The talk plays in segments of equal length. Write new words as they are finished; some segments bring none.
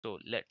So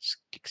let's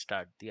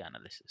kickstart the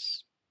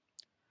analysis.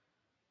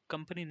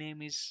 Company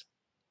name is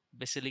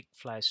Basilic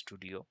Fly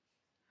Studio.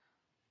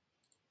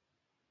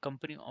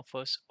 Company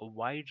offers a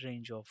wide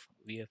range of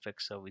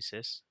VFX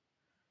services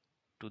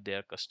to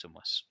their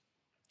customers.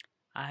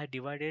 I had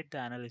divided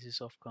the analysis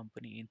of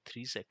company in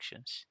three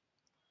sections: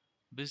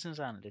 business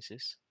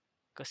analysis,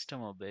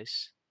 customer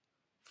base,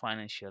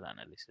 financial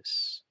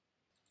analysis.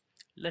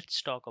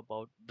 Let's talk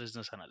about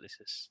business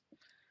analysis.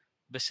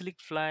 Basilic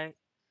Fly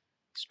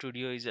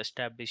Studio is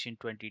established in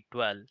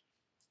 2012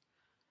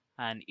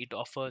 and it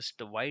offers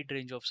the wide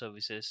range of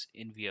services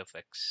in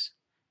VFX.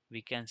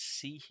 We can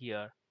see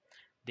here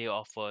they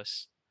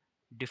offers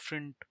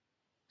different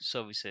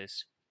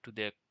services to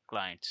their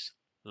clients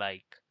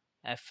like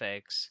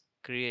FX,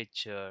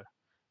 creature,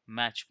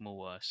 match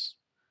movers,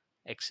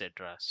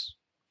 etc.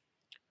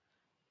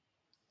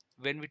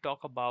 When we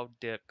talk about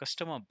their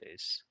customer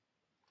base,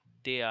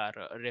 they are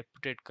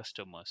reputed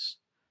customers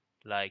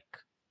like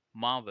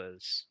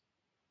Marvels,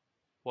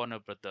 Warner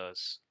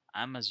Brothers,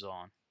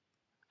 Amazon,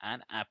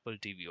 and Apple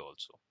TV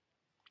also.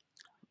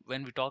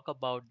 When we talk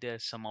about their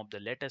some of the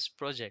latest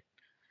project,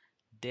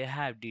 they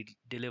have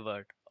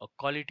delivered a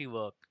quality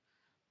work.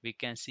 We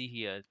can see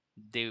here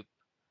they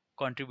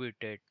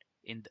contributed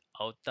in the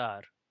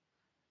Avatar,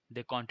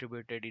 they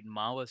contributed in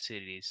Marvel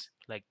series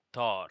like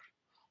Thor.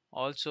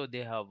 Also,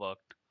 they have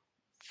worked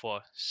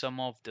for some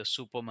of the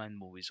Superman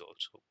movies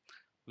also,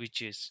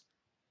 which is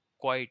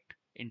quite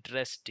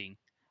interesting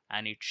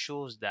and it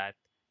shows that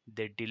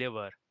they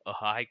deliver a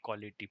high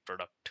quality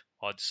product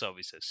or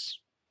services.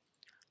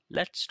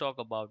 Let's talk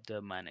about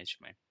the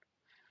management.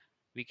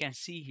 We can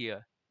see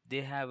here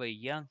they have a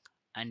young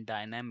and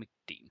dynamic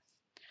team.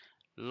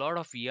 A lot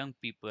of young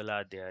people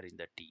are there in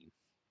the team.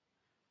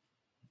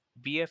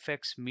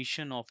 BFX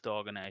mission of the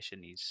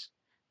organization is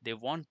they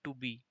want to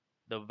be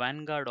the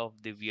vanguard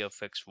of the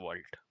VFX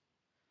world.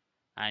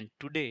 And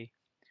today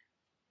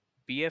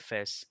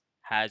BFS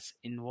has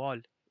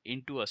evolved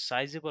into a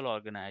sizable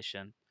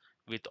organization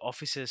with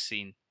offices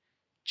in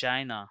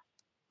China,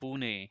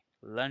 Pune,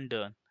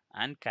 London,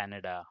 and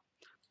Canada.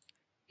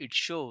 It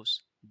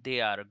shows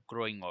they are a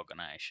growing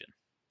organization.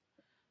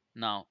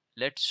 Now,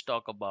 let's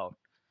talk about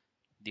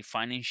the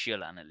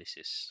financial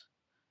analysis.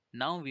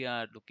 Now we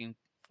are looking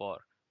for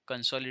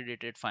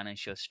consolidated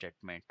financial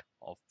statement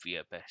of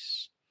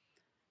VFS.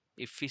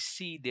 If we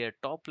see their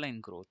top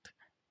line growth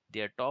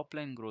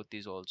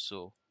is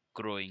also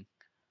growing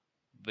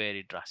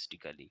very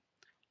drastically.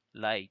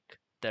 Like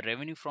the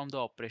revenue from the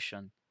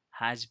operation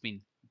has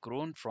been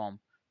grown from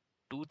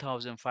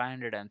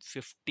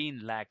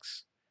 2515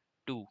 lakhs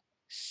to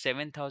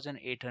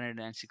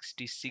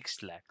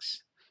 7866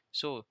 lakhs.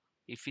 So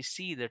if we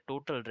see the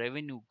total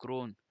revenue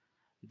grown,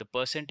 the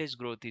percentage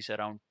growth is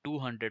around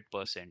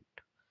 200%,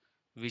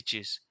 which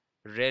is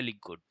really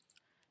good.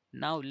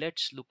 Now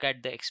let's look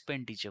at the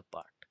expenditure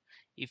part.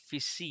 If we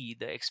see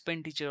the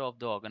expenditure of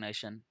the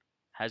organization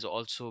has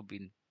also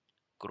been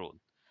grown,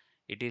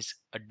 it is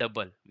a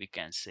double, we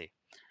can say.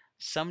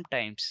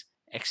 Sometimes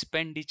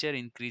expenditure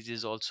increase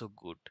is also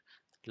good.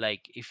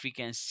 Like if we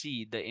can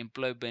see the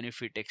employee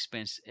benefit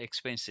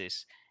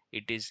expenses,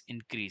 it is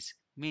increase,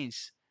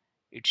 means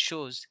it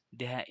shows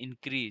they have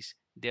increased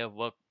their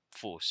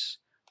workforce.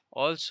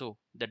 Also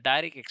the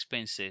direct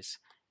expenses,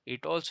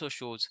 it also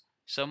shows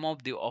some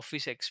of the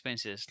office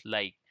expenses,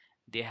 like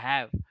they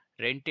have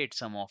rented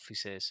some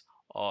offices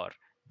or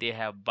they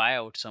have buy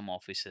out some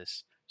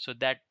offices, so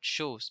that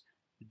shows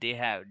they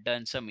have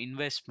done some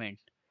investment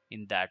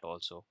in that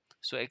also.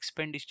 So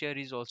expenditure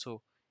is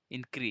also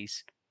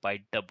increased by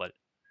double,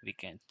 we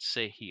can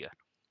say here.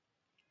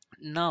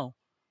 Now,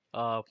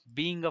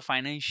 being a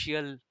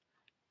financial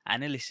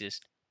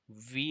analyst,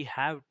 we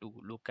have to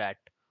look at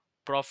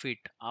profit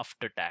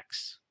after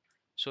tax.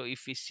 So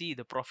if we see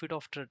the profit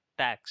after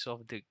tax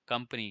of the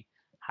company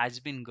has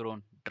been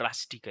grown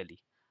drastically.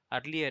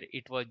 Earlier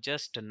it was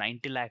just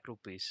 90 lakh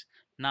rupees.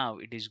 Now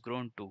it is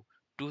grown to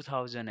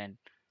 2000 and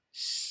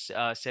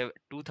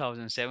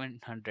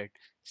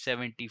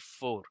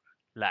 2774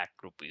 lakh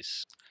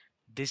rupees.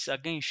 This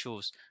again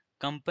shows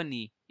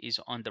company is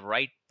on the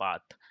right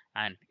path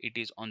and it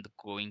is on the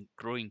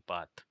growing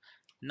path.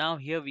 Now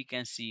here we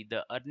can see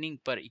the earning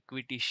per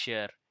equity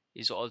share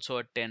is also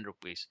at 10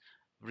 rupees,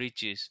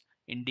 which is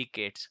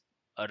indicates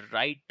a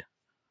right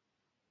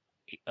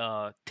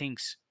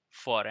things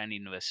for an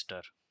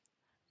investor.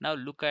 Now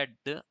look at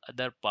the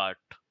other part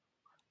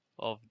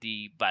of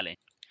the balance.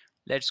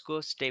 Let's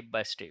go step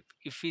by step.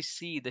 If we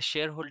see the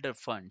shareholder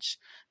funds,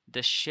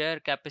 the share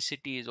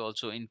capacity is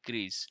also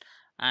increased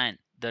and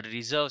the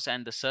reserves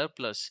and the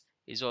surplus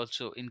is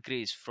also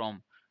increased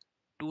from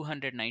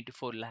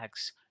 294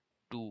 lakhs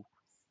to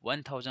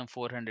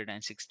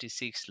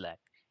 1466 lakh.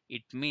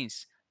 It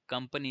means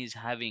company is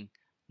having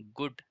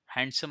good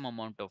handsome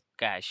amount of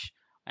cash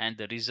and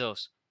the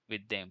reserves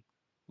with them,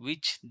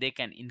 which they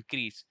can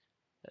increase,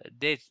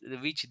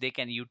 which they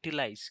can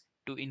utilize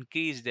to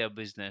increase their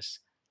business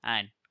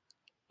and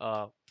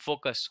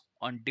focus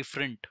on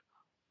different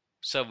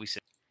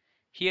services.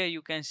 Here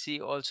you can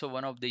see also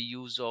one of the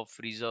use of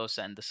reserves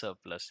and the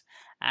surplus.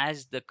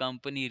 As the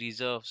company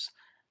reserves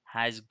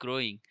has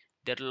growing,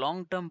 their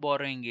long-term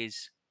borrowing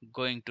is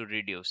going to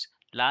reduce.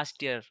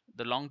 Last year,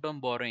 the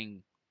long-term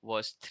borrowing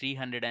was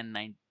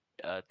 309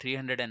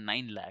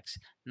 lakhs.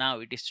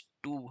 Now it is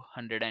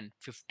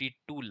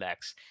 252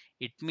 lakhs.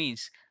 It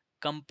means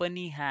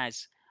company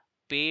has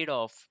paid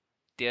off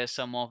their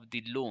some of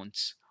the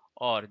loans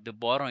or the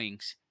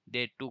borrowings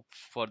they took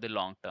for the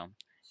long term.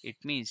 It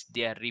means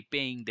they are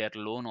repaying their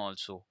loan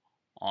also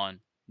on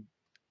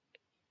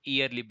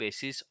yearly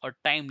basis or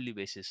timely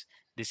basis.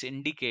 This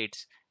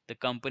indicates the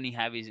company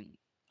having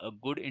a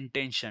good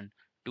intention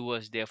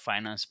towards their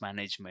finance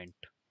management.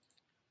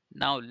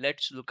 Now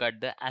let's look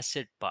at the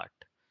asset part.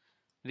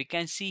 We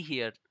can see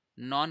here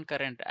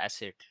non-current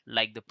asset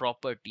like the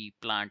property,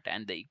 plant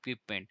and the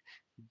equipment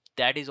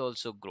that is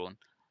also grown.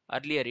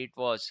 Earlier it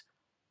was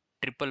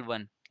triple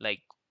one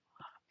like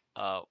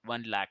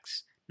 1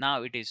 lakhs.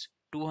 Now it is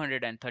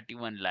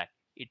 231 lakh.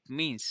 It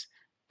means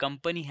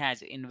company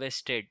has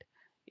invested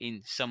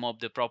in some of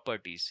the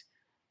properties.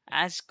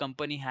 As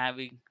company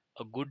having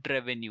a good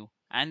revenue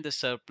and the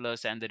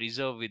surplus and the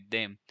reserve with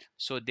them,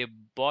 so they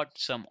bought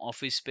some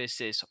office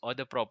spaces or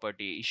the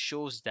property. It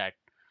shows that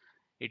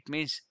it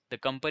means the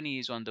company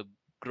is on the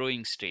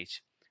growing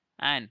stage.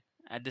 And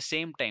at the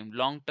same time,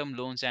 long-term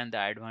loans and the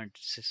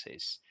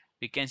advances.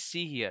 We can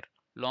see here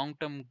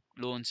long-term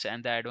loans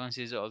and the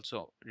advances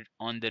also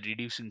on the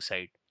reducing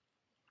side.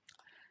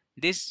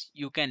 This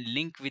you can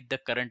link with the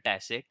current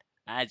asset,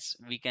 as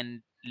we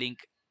can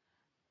link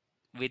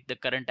with the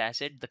current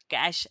asset. The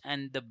cash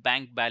and the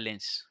bank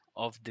balance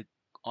of the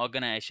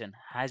organization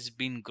has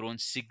been grown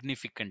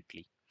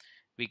significantly.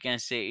 We can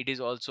say it is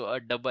also a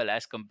double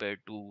as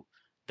compared to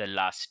the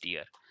last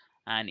year.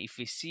 And if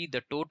we see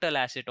the total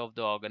asset of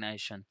the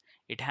organization,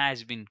 it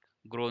has been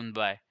grown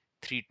by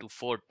 3 to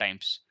 4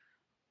 times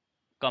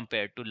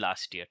compared to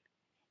last year.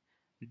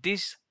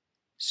 This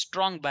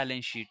strong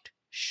balance sheet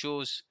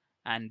shows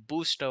and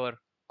boosts our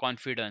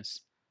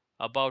confidence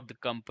about the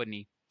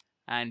company.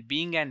 And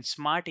being a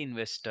smart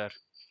investor,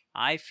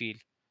 I feel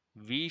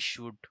we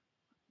should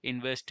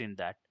invest in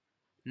that.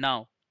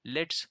 Now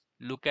let's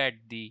look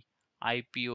at the IPO